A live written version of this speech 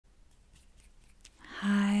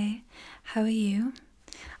how are you?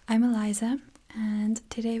 I'm Eliza, and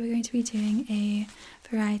today we're going to be doing a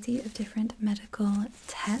variety of different medical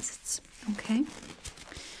tests, okay?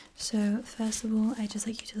 So first of all, I'd just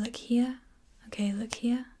like you to look here. Okay, look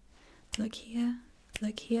here, look here,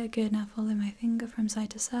 look here. Good, now follow my finger from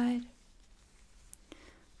side to side.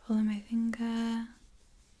 Follow my finger.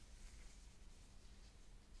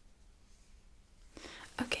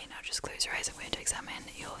 Okay, now just close your eyes. I'm going to examine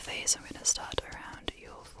your face. I'm going to start around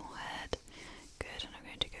your forehead. Good, and I'm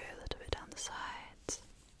going to go a little bit down the sides.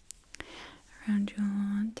 Around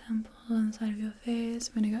your temple and the side of your face.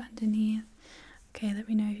 I'm going to go underneath. Okay, let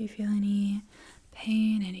me know if you feel any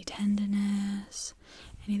pain, any tenderness,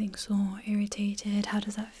 anything sore, irritated. How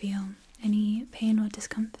does that feel? Any pain or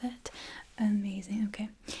discomfort? Amazing. Okay,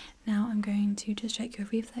 now I'm going to just check your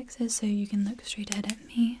reflexes so you can look straight ahead at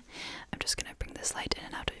me. I'm just going to bring this light in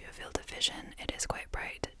and out of your field of vision. It is quite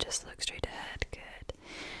bright. Just look straight ahead. Good.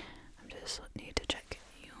 I just need to check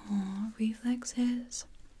your reflexes.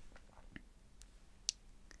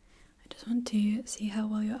 I just want to see how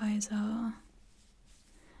well your eyes are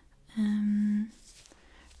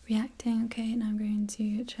reacting. Okay, now I'm going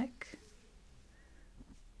to check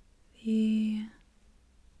the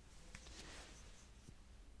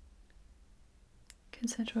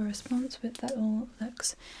consensual response, but that all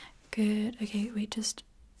looks good. Okay, wait, just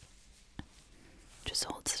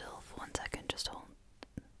hold still for 1 second. Just hold.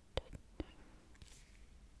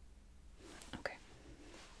 Okay.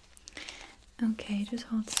 Okay, just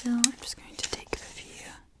hold still. I'm just going to take a few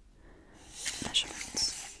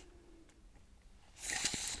measurements.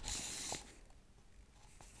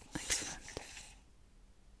 Excellent.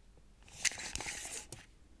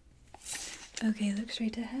 Okay, look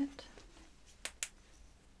straight ahead.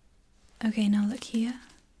 Okay, now look here.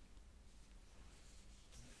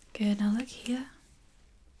 Good, now look here.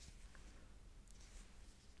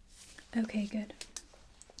 Okay, good.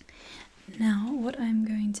 Now, what I'm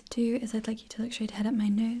going to do is I'd like you to look straight ahead at my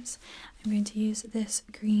nose. I'm going to use this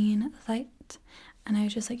green light, and I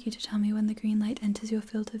would just like you to tell me when the green light enters your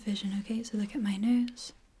field of vision, okay? So look at my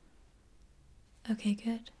nose. Okay,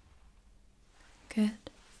 good. Good.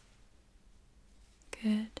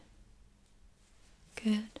 Good.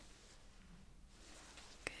 Good.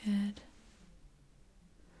 Good.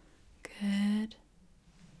 Good.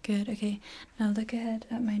 Good. Okay, now look ahead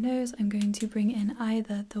at my nose. I'm going to bring in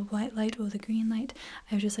either the white light or the green light.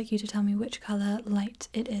 I would just like you to tell me which color light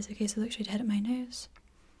it is. Okay, so look straight ahead at my nose.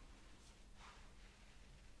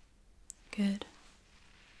 Good.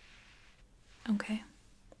 Okay.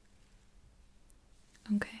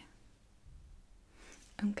 Okay.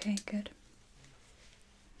 Okay, good.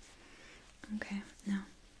 Okay, now.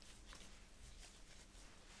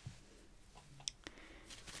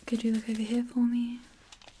 Could you look over here for me?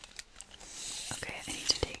 Okay, I need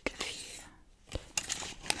to take a few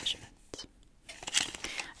measurements.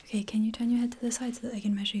 Okay, can you turn your head to the side so that I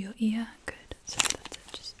can measure your ear? Good. So that's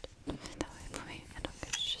it. Just that way for me, and I'm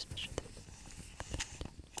going to just measure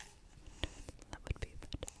that would be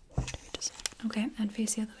good. Okay, and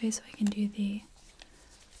face the other way so I can do the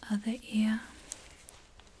other ear.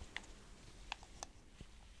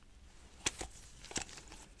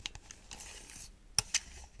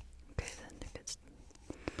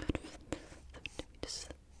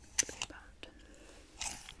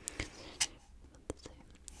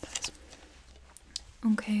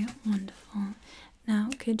 Okay, wonderful. Now,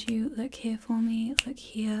 could you look here for me? Look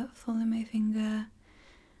here, follow my finger.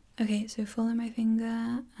 Okay, so follow my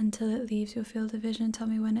finger until it leaves your field of vision. Tell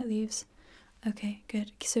me when it leaves. Okay,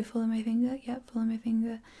 good. So follow my finger. Yep, follow my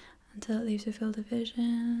finger until it leaves your field of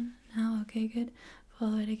vision. Now, okay, good.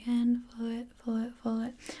 Follow it again. Follow it, follow it, follow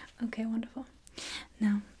it. Okay, wonderful.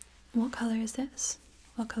 Now, what color is this?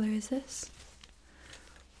 What color is this?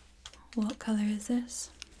 What color is this?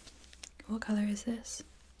 What color is this?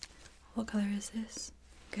 What color is this?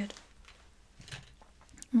 Good.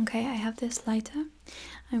 Okay, I have this lighter.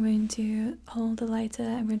 I'm going to hold the lighter.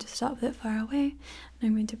 I'm going to start with it far away, and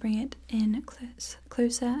I'm going to bring it in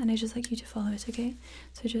closer, and I just like you to follow it, okay?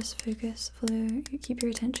 So just focus, follow, keep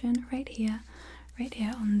your attention right here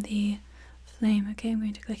on the flame, okay? I'm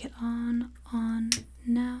going to click it on,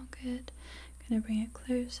 now, good. I'm going to bring it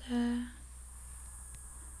closer,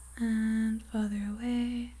 and farther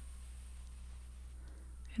away.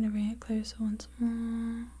 I'm going to bring it closer once more,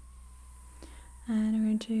 and I'm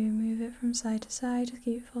going to move it from side to side. Just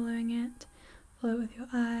keep following it. Follow it with your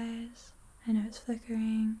eyes. I know it's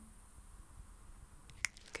flickering.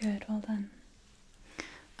 Good, well done.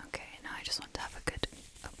 Okay, now I just want to have a good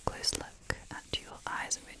up close look at your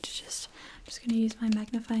eyes. I'm just going to use my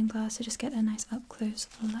magnifying glass to just get a nice up close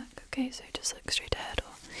look. Okay, so just look straight ahead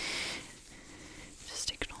or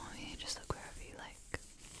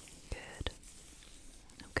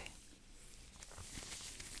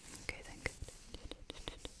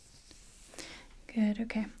Good,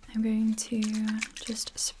 okay. I'm going to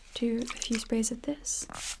just do a few sprays of this.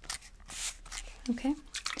 Okay?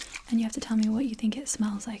 And you have to tell me what you think it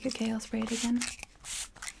smells like. Okay, I'll spray it again.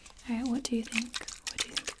 Alright, what do you think? What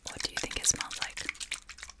do you think it smells like?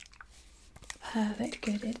 Perfect,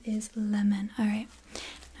 good. It is lemon. Alright.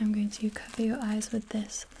 I'm going to cover your eyes with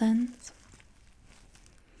this lens.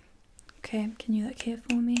 Okay, can you look here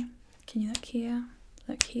for me? Can you look here?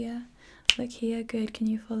 Look here. Look here. Good. Can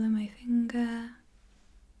you follow my finger?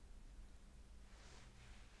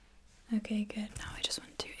 Okay, good. Now I just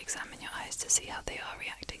want to examine your eyes to see how they are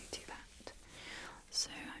reacting to that. So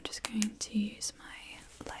I'm just going to use my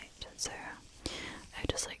light. So I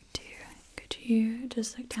just like to, could you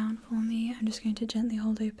just look down for me? I'm just going to gently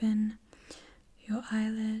hold open your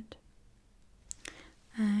eyelid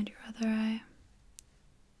and your other eye.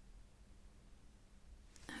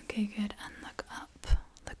 Okay, good. And look up.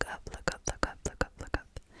 Look up, look up, look up, look up, look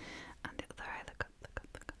up. And the other eye, look up, look up,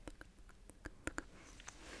 look up, look up, look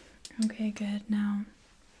up. Okay, good. Now I'm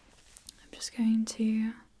just going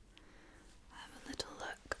to have a little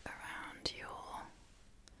look around your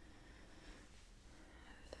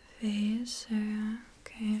face. So,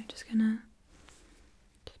 okay, I'm just gonna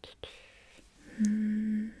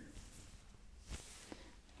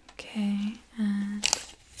okay, and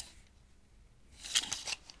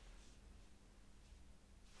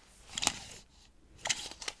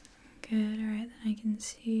good, alright, then I can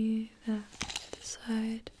see that the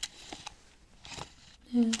side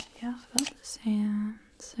is, yeah, about the same,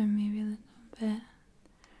 so maybe a little bit there.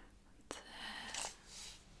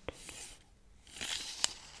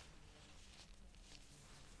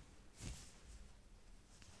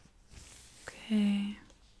 Okay.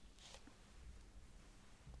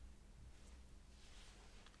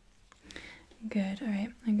 Good, alright,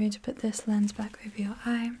 I'm going to put this lens back over your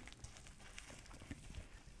eye.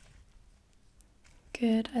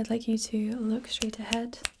 Good, I'd like you to look straight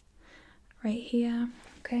ahead, right here,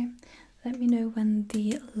 okay? Let me know when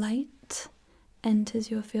the light enters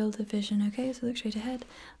your field of vision, okay? So look straight ahead,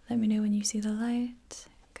 let me know when you see the light.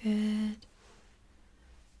 Good,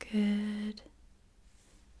 good,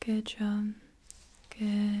 good job,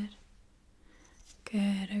 good.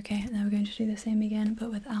 Good, okay, now we're going to do the same again,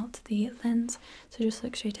 but without the lens. So just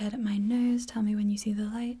look straight ahead at my nose, tell me when you see the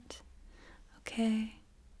light. Okay,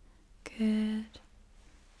 good,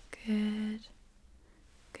 good,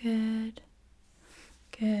 good,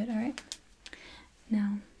 good, alright.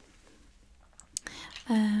 Now,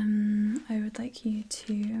 I would like you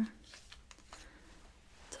to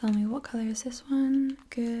tell me what colour is this one,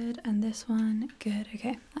 good, and this one, good,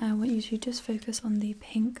 okay. I want you to just focus on the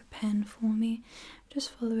pink pen for me.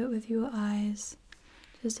 Just follow it with your eyes.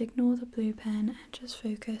 Just ignore the blue pen and just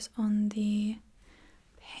focus on the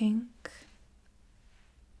pink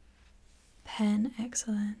pen.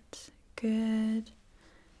 Excellent. Good.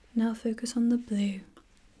 Now focus on the blue.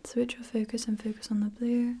 Switch your focus and focus on the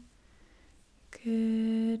blue.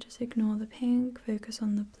 Good. Just ignore the pink. Focus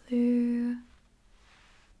on the blue.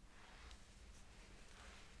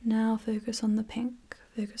 Now focus on the pink.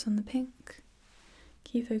 Focus on the pink.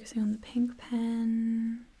 Keep focusing on the pink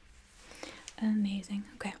pen. Amazing.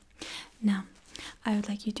 Okay. Now, I would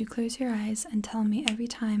like you to close your eyes and tell me every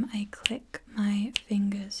time I click my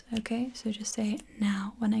fingers. Okay? So just say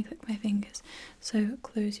now when I click my fingers. So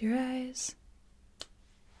close your eyes.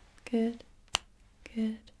 Good.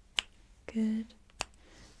 Good. Good.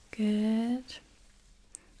 Good.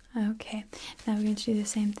 Okay, now we're going to do the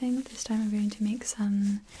same thing. This time I'm going to make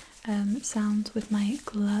some sounds with my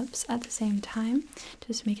gloves at the same time,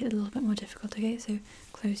 just to make it a little bit more difficult, okay? So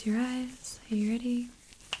close your eyes. Are you ready?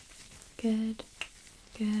 Good,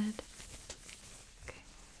 good, okay,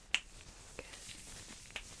 good,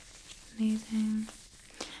 amazing,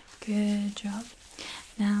 good job.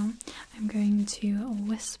 Now I'm going to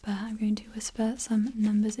whisper some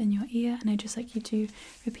numbers in your ear, and I'd just like you to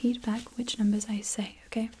repeat back which numbers I say,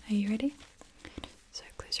 okay? Are you ready? Good. So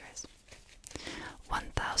close your eyes.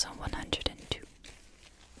 1102.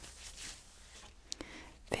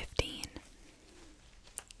 15.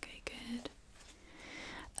 Okay, good.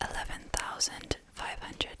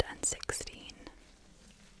 11,516.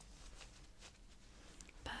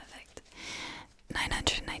 Perfect.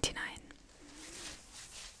 999.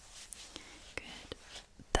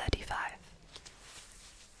 35.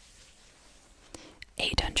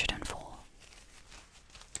 804.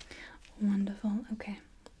 Wonderful. Okay.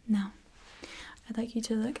 Now, I'd like you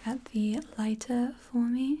to look at the lighter for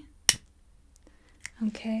me.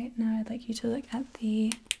 Okay. Now I'd like you to look at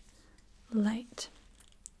the light.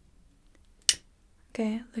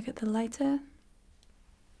 Okay. Look at the lighter.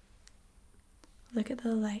 Look at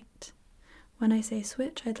the light. When I say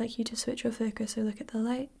switch, I'd like you to switch your focus. So look at the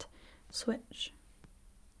light, switch,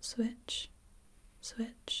 switch,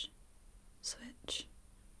 switch, switch,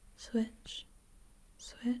 switch,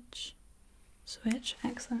 switch, switch.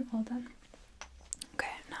 Excellent, well done.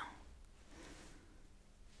 Okay, now.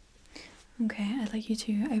 Okay, I'd like you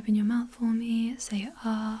to open your mouth for me, say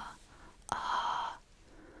ah, ah,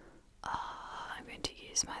 ah. I'm going to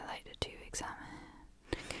use my light to examine.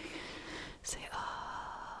 Say ah.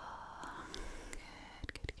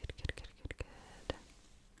 Good, good, good, good, good, good, good.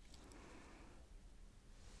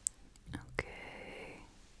 Okay.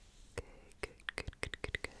 Good, good, good, good,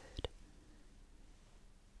 good, good.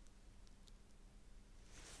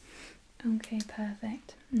 Okay,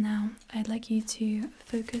 perfect. Now I'd like you to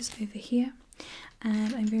focus over here,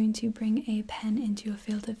 and I'm going to bring a pen into your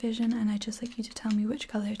field of vision, and I'd just like you to tell me which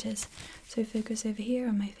colour it is. So focus over here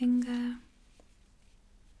on my finger.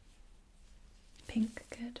 Pink,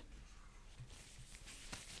 good.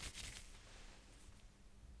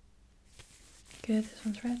 Good, this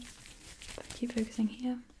one's red. Keep focusing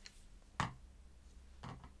here.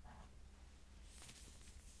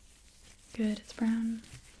 Good, it's brown.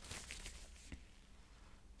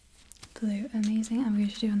 Blue, amazing. I'm going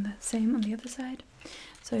to do the same on the other side.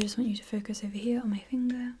 So I just want you to focus over here on my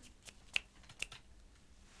finger.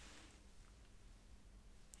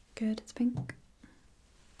 Good, it's pink.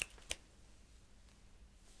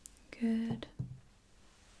 Good.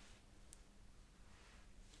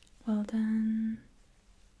 Well done.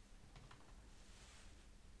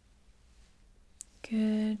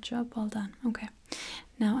 Good job, well done. Okay,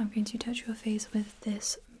 now I'm going to touch your face with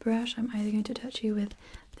this brush. I'm either going to touch you with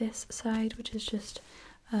this side, which is just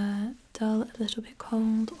dull, a little bit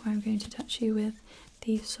cold, or I'm going to touch you with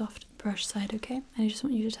the soft brush side, okay? And I just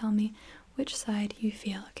want you to tell me which side you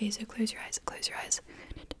feel. Okay, so close your eyes, close your eyes.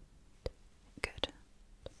 Good.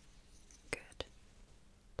 Good.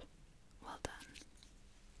 Well done.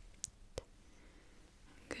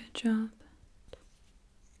 Good job.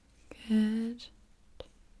 Good.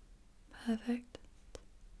 Perfect.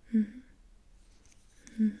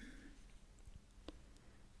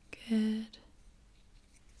 Good.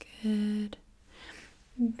 Good.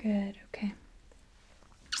 Good. Okay.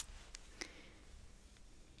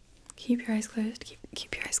 Keep your eyes closed.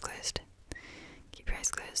 Keep your eyes closed. Keep your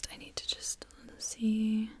eyes closed. I need to just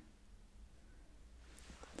see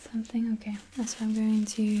something. Okay. So I'm going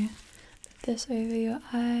to put this over your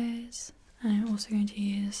eyes, and I'm also going to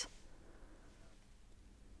use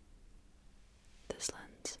this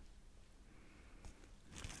lens.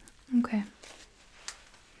 Okay.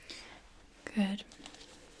 Good.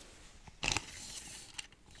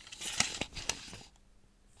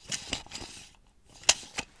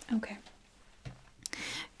 Okay.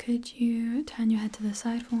 Could you turn your head to the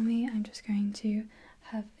side for me? I'm just going to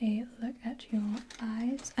have a look at your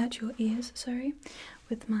eyes, at your ears, sorry,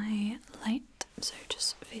 with my light. So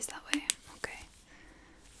just face that way. Okay.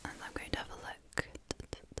 And I'm going to have a look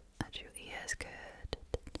at your ears. Good.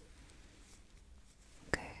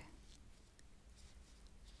 Okay.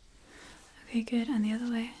 Okay, good. And the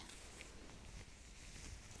other way.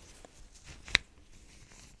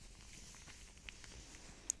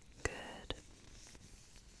 Good.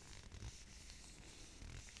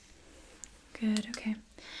 Good, okay.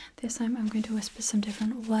 This time I'm going to whisper some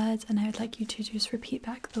different words, and I would like you to just repeat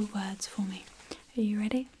back the words for me. Are you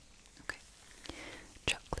ready? Okay.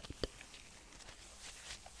 Chocolate.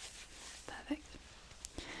 Perfect.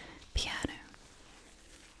 Piano.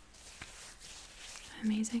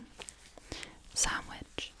 Amazing.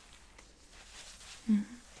 Sandwich.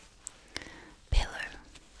 Pillow.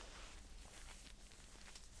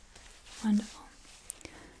 Wonderful.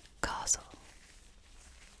 Castle.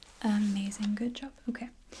 Amazing, good job. Okay,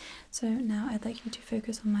 so now I'd like you to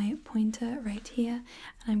focus on my pointer right here,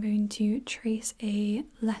 and I'm going to trace a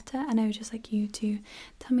letter, and I would just like you to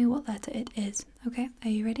tell me what letter it is. Okay, are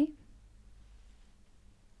you ready?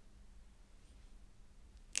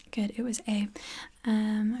 Good, it was A.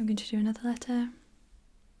 I'm going to do another letter.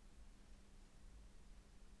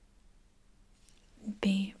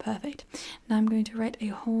 B, perfect. Now I'm going to write a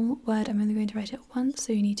whole word. I'm only going to write it once,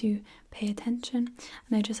 so you need to pay attention.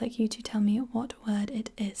 And I'd just like you to tell me what word it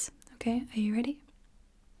is. Okay, are you ready?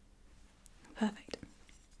 Perfect.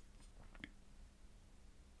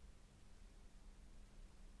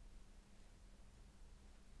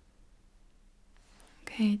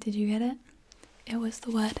 Okay, did you get it? It was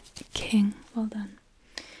the word king. Well done.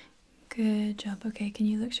 Good job. Okay, can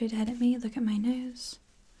you look straight ahead at me? Look at my nose.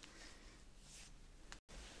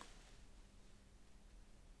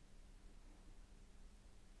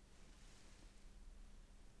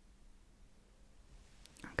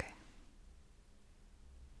 Okay.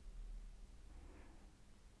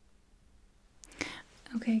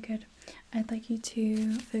 Okay, good. I'd like you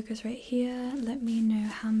to focus right here. Let me know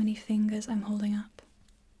how many fingers I'm holding up.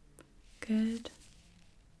 Good.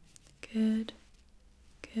 Good.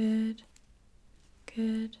 Good.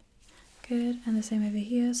 Good. Good. And the same over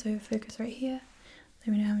here. So focus right here.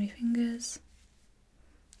 Let me know how many fingers.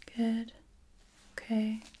 Good.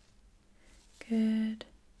 Okay. Good.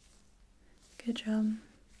 Good job.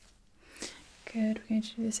 Good. We're going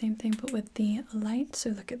to do the same thing but with the light. So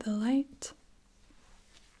look at the light.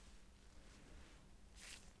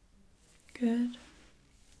 Good.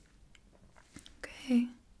 Okay.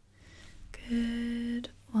 Good.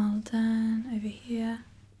 Well done. Over here.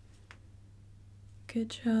 Good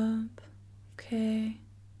job. Okay.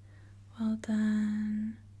 Well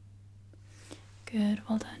done. Good.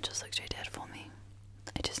 Well done. Just look straight ahead for me.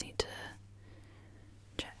 I just need to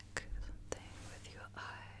check something with your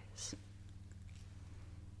eyes.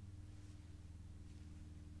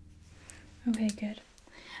 Okay, good.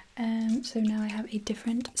 So now I have a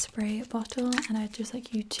different spray bottle, and I'd just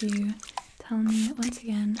like you to tell me once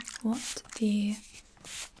again what the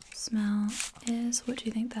smell is. What do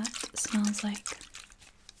you think that smells like?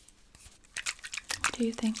 What do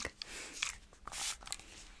you think?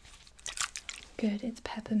 Good, it's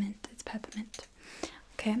peppermint. It's peppermint.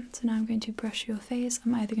 Okay, so now I'm going to brush your face.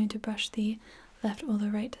 I'm either going to brush the left or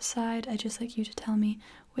the right side. I'd just like you to tell me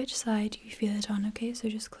which side you feel it on, okay? So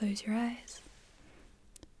just close your eyes.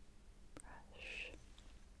 Brush.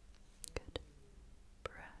 Good.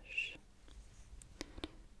 Brush.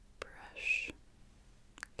 Brush.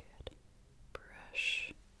 Good.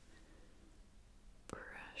 Brush.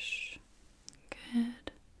 Brush.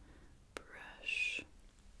 Good. Brush.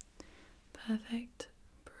 Perfect.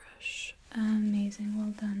 Brush. Amazing.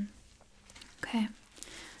 Well done. Okay.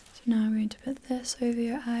 So now I'm going to put this over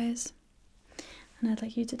your eyes, and I'd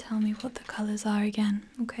like you to tell me what the colours are again,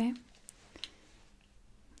 okay?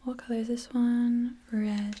 What colour is this one?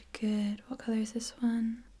 Red. Good. What colour is this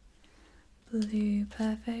one? Blue.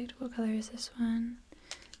 Perfect. What colour is this one?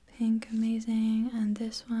 Pink. Amazing. And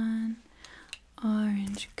this one?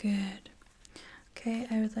 Orange. Good. Okay,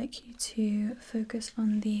 I would like you to focus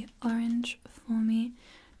on the orange for me.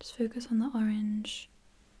 Just focus on the orange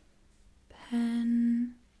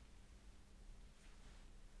pen.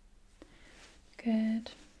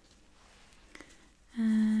 Good.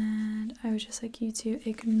 And I would just like you to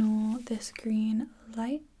ignore this green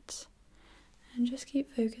light and just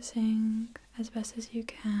keep focusing as best as you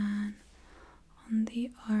can on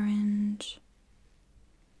the orange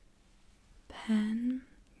pen.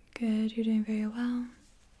 Good, you're doing very well.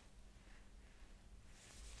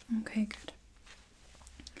 Okay, good.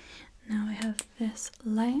 Now I have this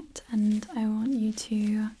light, and I want you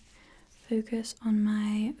to focus on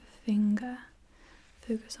my finger.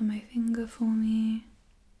 Focus on my finger for me.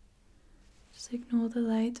 Just ignore the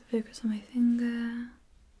light, focus on my finger.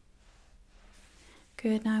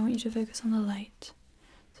 Good, now I want you to focus on the light.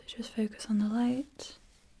 So just focus on the light.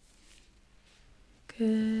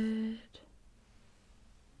 Good.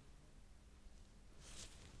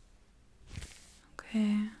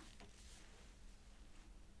 Okay.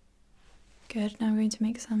 Good, now we're going to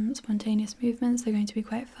make some spontaneous movements. They're going to be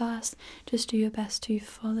quite fast. Just do your best to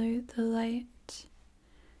follow the light.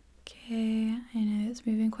 Okay, I know it's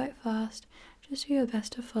moving quite fast. Just do your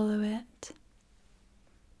best to follow it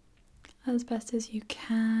as best as you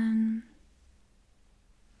can.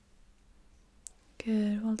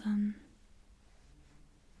 Good, well done.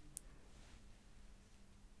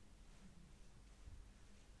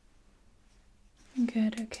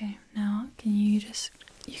 Good, okay. Now, you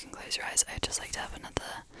can close your eyes. I'd just like to have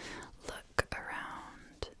another look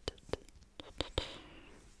around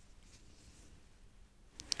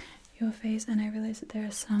your face, and I realize that there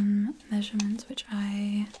are some measurements which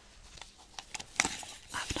I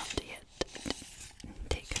have not yet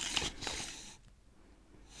taken.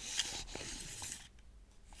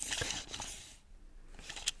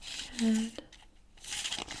 Good.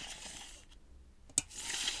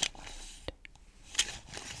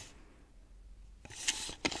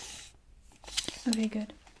 Okay,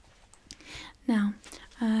 good. Now,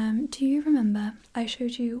 do you remember I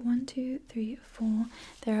showed you 1, 2, 3, 4.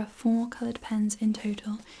 There are 4 coloured pens in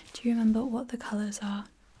total. Do you remember what the colours are?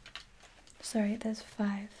 Sorry, there's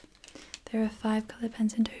 5. There are 5 coloured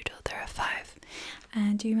pens in total. There are 5.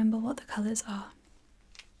 And do you remember what the colours are?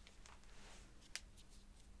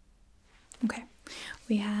 Okay,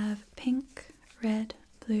 we have pink, red,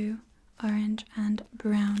 blue, orange and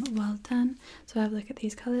brown. Well done. So have a look at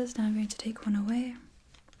these colours. Now I'm going to take one away.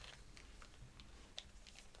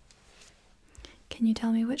 Can you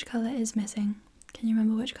tell me which colour is missing? Can you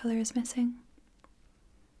remember which colour is missing?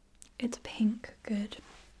 It's pink. Good.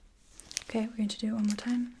 Okay, we're going to do it one more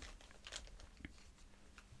time.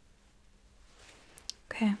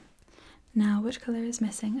 Okay. Now, which color is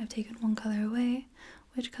missing? I've taken one color away.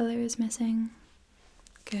 Which color is missing?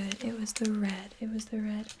 Good. It was the red. It was the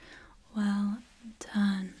red. Well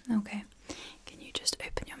done. Okay. Can you just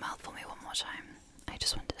open your mouth for me one more time? I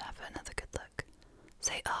just wanted to have another good look.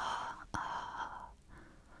 Say ah, ah,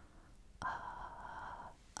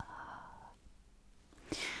 ah, ah.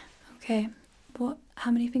 Okay. How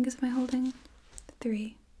many fingers am I holding?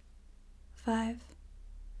 3, 5,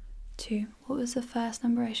 2. What was the first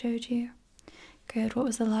number I showed you? Good. What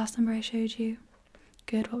was the last number I showed you?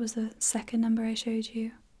 Good. What was the second number I showed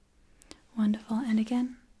you? Wonderful. And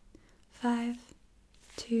again. 5,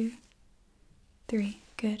 2, 3.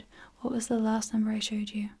 Good. What was the last number I showed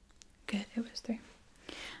you? Good. It was 3.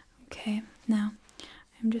 Okay. Now,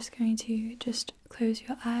 I'm just going to close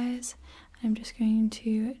your eyes. I'm just going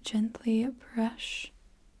to gently brush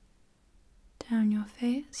down your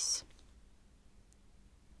face.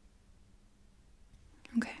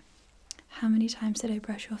 Okay. How many times did I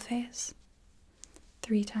brush your face?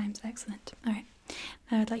 3 times. Excellent. Alright.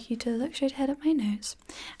 Now I'd like you to look straight ahead at my nose,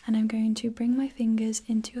 and I'm going to bring my fingers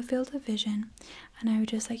into your field of vision, and I would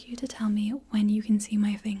just like you to tell me when you can see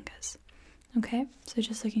my fingers. Okay? So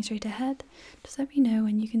just looking straight ahead, just let me know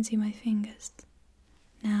when you can see my fingers.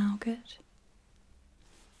 Now, good.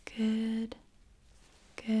 Good.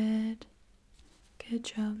 Good. Good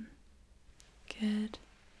job. Good.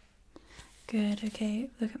 Good. Okay,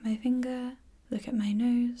 look at my finger, look at my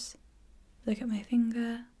nose, look at my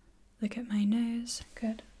finger, look at my nose.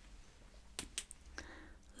 Good.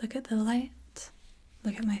 Look at the light,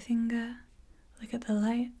 look at my finger, look at the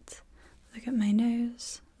light, look at my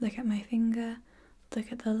nose, look at my finger,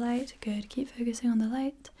 look at the light. Good. Keep focusing on the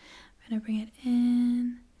light. I'm going to bring it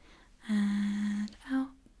in and out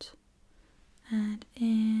and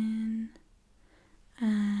in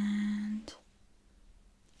and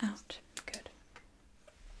out. Good.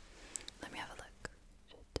 Let me have a look.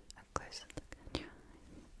 A closer look at your eye.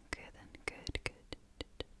 Good then. Good, good.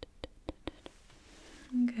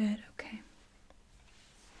 Good, okay.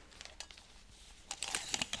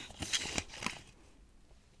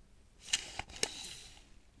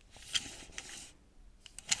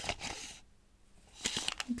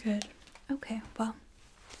 Good. Okay, well,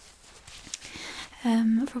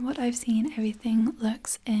 from what I've seen, everything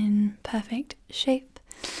looks in perfect shape.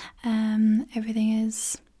 Everything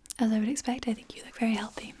is as I would expect. I think you look very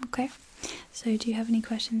healthy. Okay, so do you have any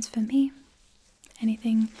questions for me?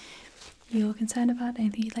 Anything you're concerned about?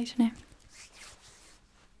 Anything you'd like to know?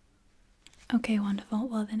 Okay, wonderful.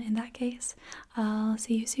 Well then, in that case, I'll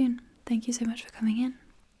see you soon. Thank you so much for coming in.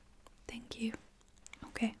 Thank you.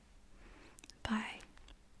 Okay, bye.